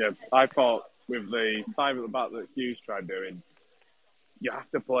 Yeah, I thought with the 5 at the back that Hughes tried doing, you have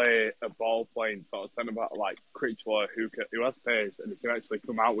to play a ball-playing sort of centre-back like Critchlow, who has pace and he can actually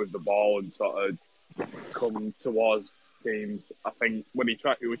come out with the ball and sort of come towards teams. I think when he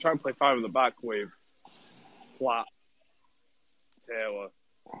was trying to play 5 at the back with Platt, Taylor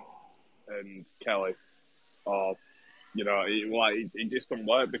and Kelly, or it just doesn't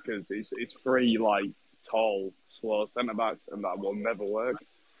work because it's 3 tall, slow centre backs, and that will never work.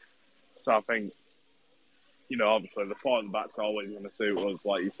 So I think, obviously the 4 at the back's always going to suit us,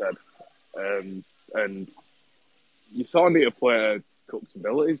 like you said, and you sort of need to play Cook's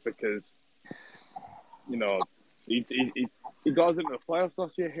abilities because, he got us into the playoffs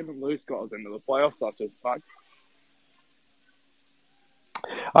last year. Him and Lewis got us into the playoffs. That's just fact.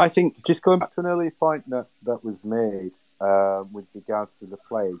 I think, just going back to an earlier point that was made with regards to the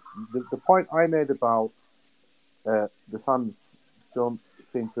players, the point I made about the fans don't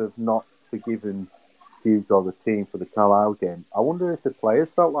seem to have not forgiven Hughes or the team for the Carlisle game. I wonder if the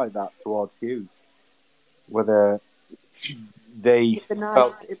players felt like that towards Hughes. Whether they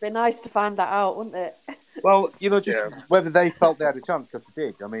felt... It'd be nice to find that out, wouldn't it? Well, whether they felt they had a chance, because they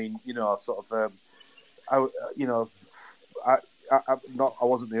did. I mean, I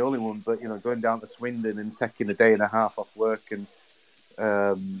wasn't the only one, but going down to Swindon and taking a day and a half off work and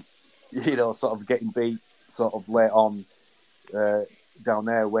sort of getting beat sort of late on down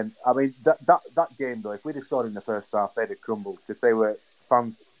there. When I mean that game though, if we'd have scored in the first half, they'd have crumbled, because they were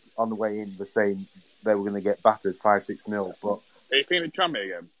fans on the way in were saying they were going to get battered 5-6-0. But are you feeling Tranmere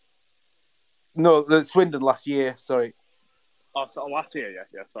again? No, the Swindon last year. Sorry. Oh, so last year,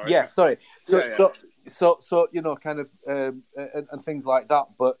 yeah, sorry. Yeah, sorry. So, Yeah. kind of, and things like that.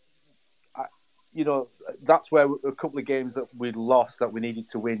 But, that's where a couple of games that we'd lost that we needed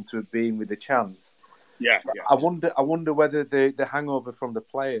to win to have been with a chance. Yeah. I wonder whether the hangover from the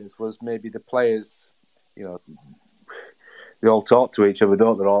players was maybe the players, they all talk to each other,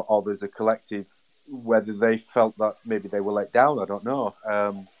 don't they? Or there's a collective, whether they felt that maybe they were let down. I don't know.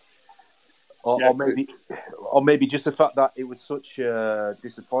 Or maybe just the fact that it was such a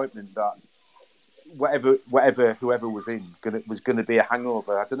disappointment that whoever was in was going to be a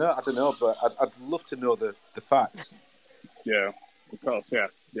hangover. I don't know, but I'd love to know the facts. Yeah, of course. Yeah.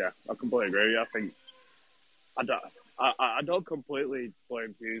 I completely agree. I think I don't completely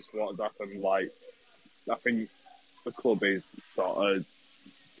blame Hughes for what has happened. Like, I think the club is sort of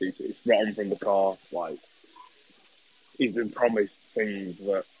it's rotten from the core. Like, he's been promised things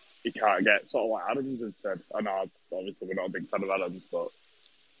that he can't get, sort of like Adams had said. I know, obviously, we're not a big fan of Adams, but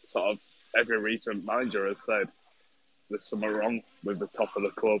sort of every recent manager has said there's something wrong with the top of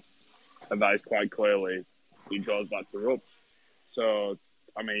the club, and that is quite clearly he goes back to Rupp. So,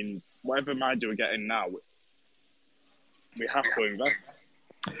 I mean, whatever manager we're getting now, we have to invest.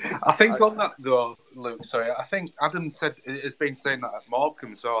 I think on that though, Luke. Sorry, I think Adams has been saying that at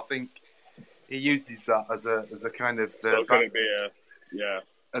Morecambe, so I think he uses that as a kind of could it be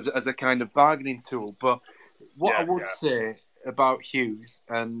as a kind of bargaining tool. But what I would say about Hughes,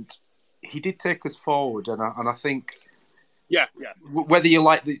 and he did take us forward, and I think whether you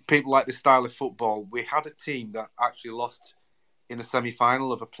like people like the style of football, we had a team that actually lost in a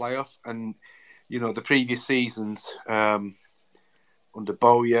semi-final of a playoff, and the previous seasons under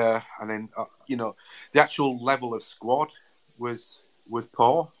Bowyer, and then the actual level of squad was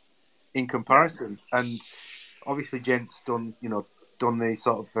poor in comparison, and obviously Gent's done the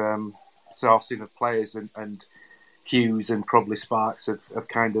sort of sourcing of players, and Hughes and probably Sparks have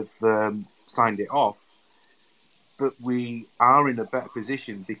kind of signed it off. But we are in a better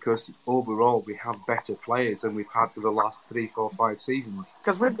position because overall we have better players than we've had for the last 3, 4, 5 seasons.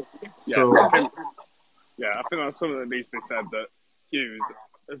 I think that's something that needs to be said, that Hughes,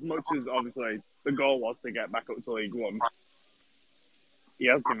 as much as obviously the goal was to get back up to League One, he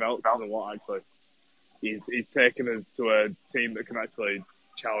has developed as a lot, actually. He's taken us to a team that can actually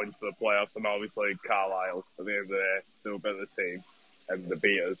challenge for the playoffs, and obviously Carlisle, at the end of the day, they were better team and the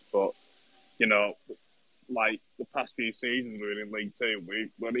beat us. But, like the past few seasons we were in League Two, we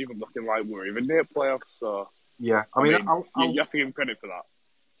weren't even looking like we were even near playoffs. So, yeah, you have to give him credit for that.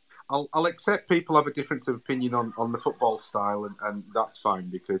 I'll accept people have a difference of opinion on the football style, and that's fine,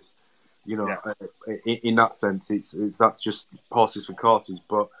 because in that sense that's just horses for courses.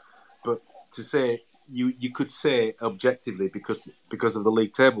 But to say you could say objectively, because of the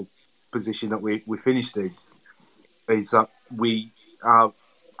league table position that we finished in, is that we are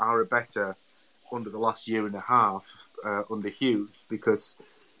a better under the last year and a half under Hughes, because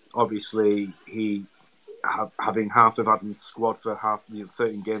obviously he having half of Adam's squad for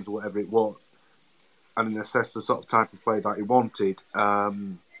 13 games or whatever it was, and assess the sort of type of play that he wanted.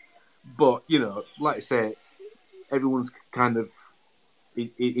 But like I say, everyone's kind of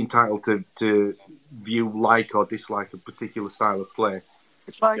entitled to view like or dislike a particular style of play.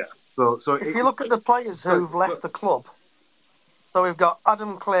 It's like so if you look at the players who've left the club, so we've got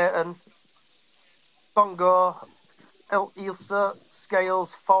Adam Clayton, Songo, Ilse,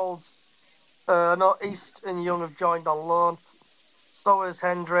 Scales, Folds. East and Young have joined on loan. So has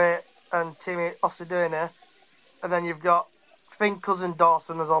Hendry and Timmy Osidene. And then you've got Finn Cousin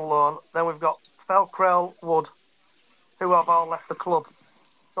Dawson is on loan. Then we've got Felkrell, Wood, who have all left the club.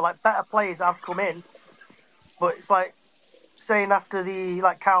 So, better players have come in. But it's like saying after the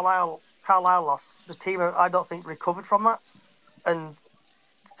Carlisle loss, the team, I don't think, recovered from that. And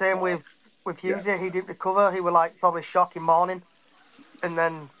same with Hughes. He didn't recover. He was like probably shocking morning. And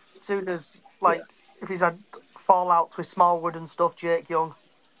then as soon as if he's had fallouts with Smallwood and stuff, Jake Young,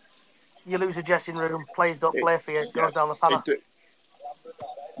 you lose a dressing room, players don't play for you, goes down the panel.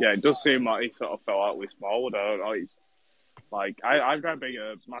 It does seem like he sort of fell out with Smallwood. I don't know. It's like I've never been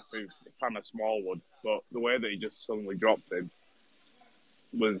a massive fan of Smallwood, but the way that he just suddenly dropped him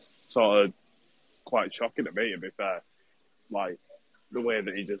was sort of quite shocking to me, to be fair. Like, the way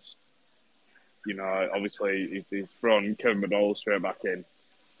that he just, obviously he's thrown Kevin McDonald straight back in,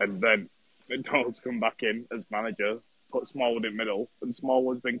 and then McDonald's come back in as manager, put Smallwood in middle, and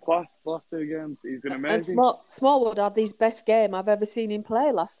Smallwood's been class the last 2 games. He's been amazing. And Smallwood had his best game I've ever seen him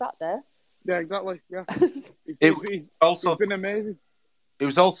play last Saturday. Yeah, exactly. Yeah, he's been amazing. It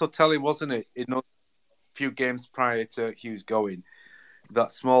was also telling, wasn't it, in a few games prior to Hughes going,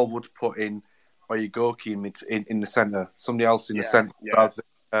 that Smallwood put in Oyegoki in the centre, somebody else in the centre, rather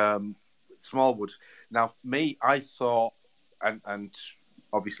than Smallwood. Now, I thought, and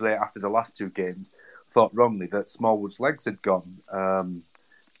obviously after the last 2 games, thought wrongly that Smallwood's legs had gone.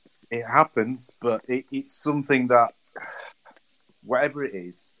 It happens, but it's something that, whatever it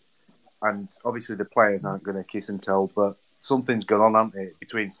is, and obviously the players aren't going to kiss and tell, but something's gone on, hasn't it,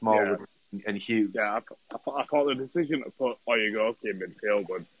 between Smallwood and Hughes? Yeah, I thought the decision to put Oyegoki in midfield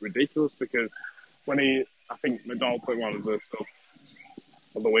was ridiculous, because when I think McDonald put one of the stuff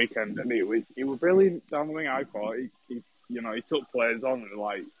on the weekend, and he was brilliant. The only thing I thought, he took players on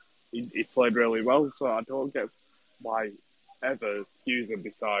and he played really well. So I don't get why ever Hughes would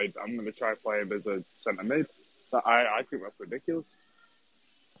decide I'm going to try and play him as a centre mid. But I think that's ridiculous.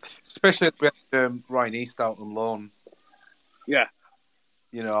 Especially with Ryan East out on loan. Yeah.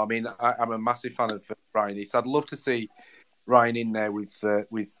 I'm a massive fan of Ryan East. I'd love to see Ryan in there with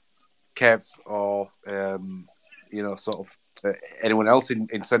Kev or anyone else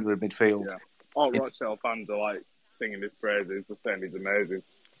in centre of midfield. Yeah. All Rochdale fans are singing his praises. They're saying he's amazing.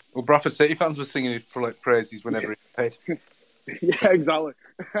 Well, Bradford City fans were singing his praises whenever he played. Yeah, exactly.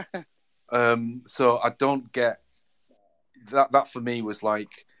 So I don't get that. That for me was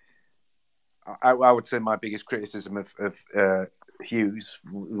I would say my biggest criticism of Hughes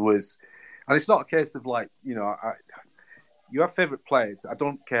was, and it's not a case of you have favourite players. I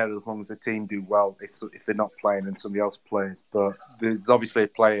don't care as long as the team do well if they're not playing and somebody else plays. But there's obviously a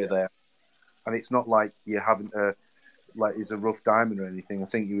player there, and it's not like you're having he's a rough diamond or anything. I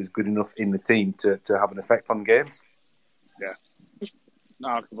think he was good enough in the team to have an effect on games. Yeah, no,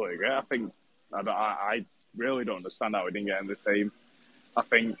 I completely agree. I think I really don't understand how he didn't get in the team. I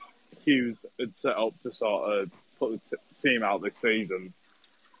think Hughes had set up to sort of put the team out this season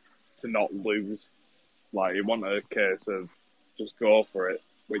to not lose. He wanted a case of just go for it,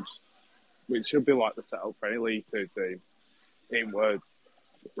 which should be the setup for any League 2 team. In word,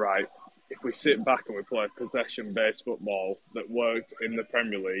 right, if we sit back and we play possession-based football that worked in the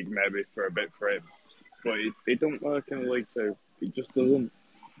Premier League, maybe for a bit for him, but it don't work in League 2. It just doesn't.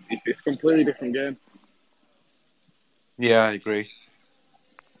 It's a completely different game. Yeah, I agree.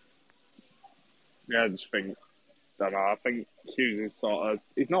 Yeah, I think Hughes is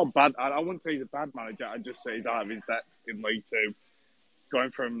he's not bad. I wouldn't say he's a bad manager. I'd just say he's out of his depth in League 2.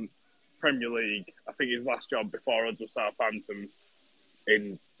 Going from Premier League, I think his last job before us was Southampton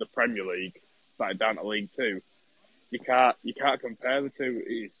in the Premier League, back down to League 2. You can't compare the two.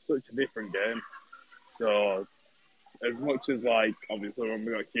 It's such a different game. So, as much as obviously when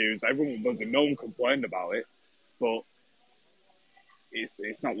we got Hughes, everyone wasn't. No one complained about it, but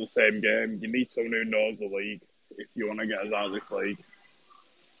it's not the same game. You need someone who knows the league if you want to get us out of this league.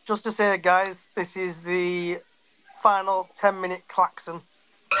 Just to say, guys, this is the final 10-minute klaxon.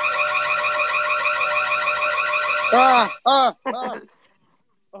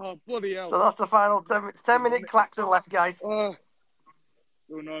 Oh, bloody hell. So that's the final 10-minute klaxon left, guys. You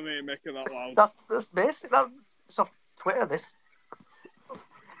know me making that loud. That's basic. It's off Twitter, this.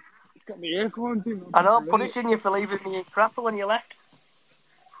 Got the earphones in. I know, I'm punishing you for leaving me in crapper when you left.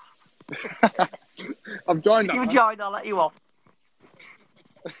 I've joined that. You've joined, I'll let you off.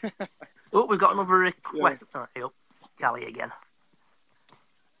 Oh, we've got another request. Yeah. Oh, Callie again.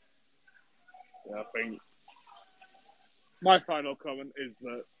 Yeah, I think my final comment is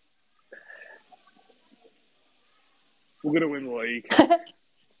that we're going to win the league.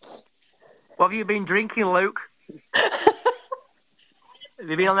 What have you been drinking, Luke? Have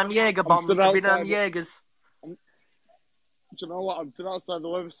you been on them Jaeger bombs? Have you been on Jaegers? Do you know what? I'm stood outside the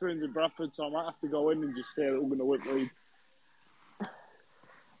Wetherspoons in Bradford, so I might have to go in and just say that we're going to win the league.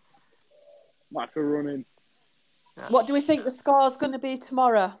 Might have to run in. What do we think the score's going to be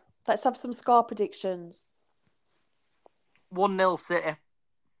tomorrow? Let's have some score predictions. 1-0 City.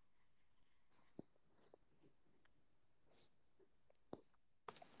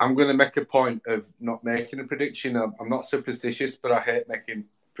 I'm going to make a point of not making a prediction. I'm not superstitious, but I hate making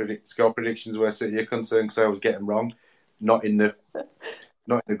score predictions where City are concerned because I always get them wrong, not in a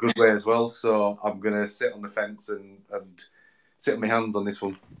good way as well. So I'm going to sit on the fence and sit on my hands on this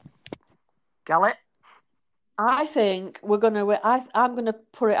one. Gallet? I think we're going to win. I'm going to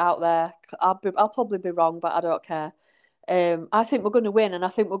put it out there. I'll probably be wrong, but I don't care. I think we're going to win, and I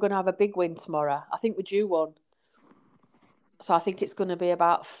think we're going to have a big win tomorrow. I think we're due one. So I think it's going to be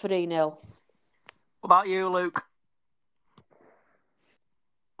about 3-0. What about you, Luke?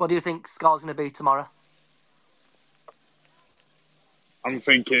 What do you think score's going to be tomorrow? I'm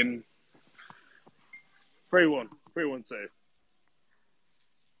thinking 3-1. 3-1 City.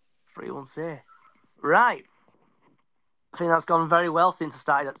 3-1 City. Right. I think that's gone very well since I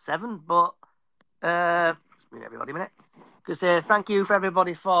started at 7, but everybody a minute. Because thank you for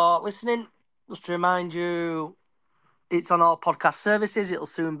everybody for listening. Just to remind you, it's on all podcast services. It'll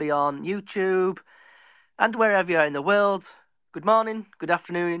soon be on YouTube and wherever you are in the world. Good morning, good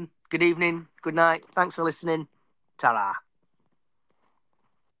afternoon, good evening, good night. Thanks for listening. Ta-ra.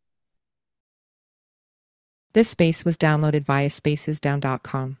 This space was downloaded via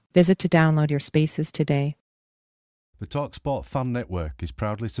spacesdown.com. Visit to download your spaces today. The TalkSport Fan Network is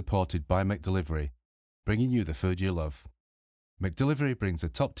proudly supported by McDelivery, bringing you the food you love. McDelivery brings a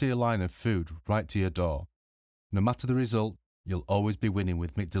top-tier line of food right to your door. No matter the result, you'll always be winning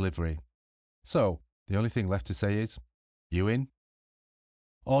with McDelivery. So, the only thing left to say is, you in?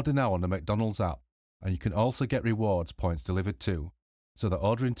 Order now on the McDonald's app, and you can also get rewards points delivered too, so that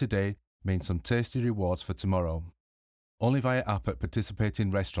ordering today means some tasty rewards for tomorrow. Only via app at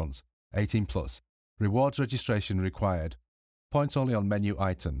participating restaurants, 18+. Rewards registration required. Points only on menu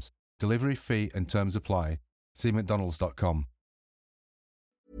items. Delivery fee and terms apply. See mcdonalds.com.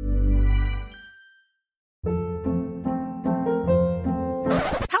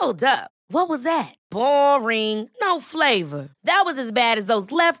 Hold up. What was that? Boring. No flavor. That was as bad as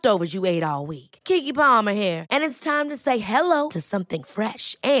those leftovers you ate all week. Keke Palmer here, and it's time to say hello to something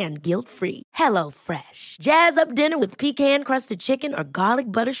fresh and guilt-free. Hello Fresh. Jazz up dinner with pecan-crusted chicken or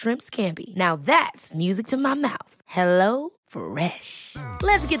garlic butter shrimp scampi. Now that's music to my mouth. Hello Fresh.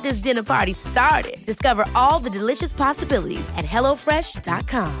 Let's get this dinner party started. Discover all the delicious possibilities at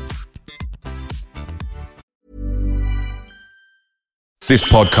hellofresh.com. This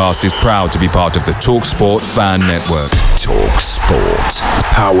podcast is proud to be part of the TalkSport Fan Network. TalkSport.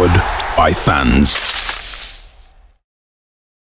 Powered by fans.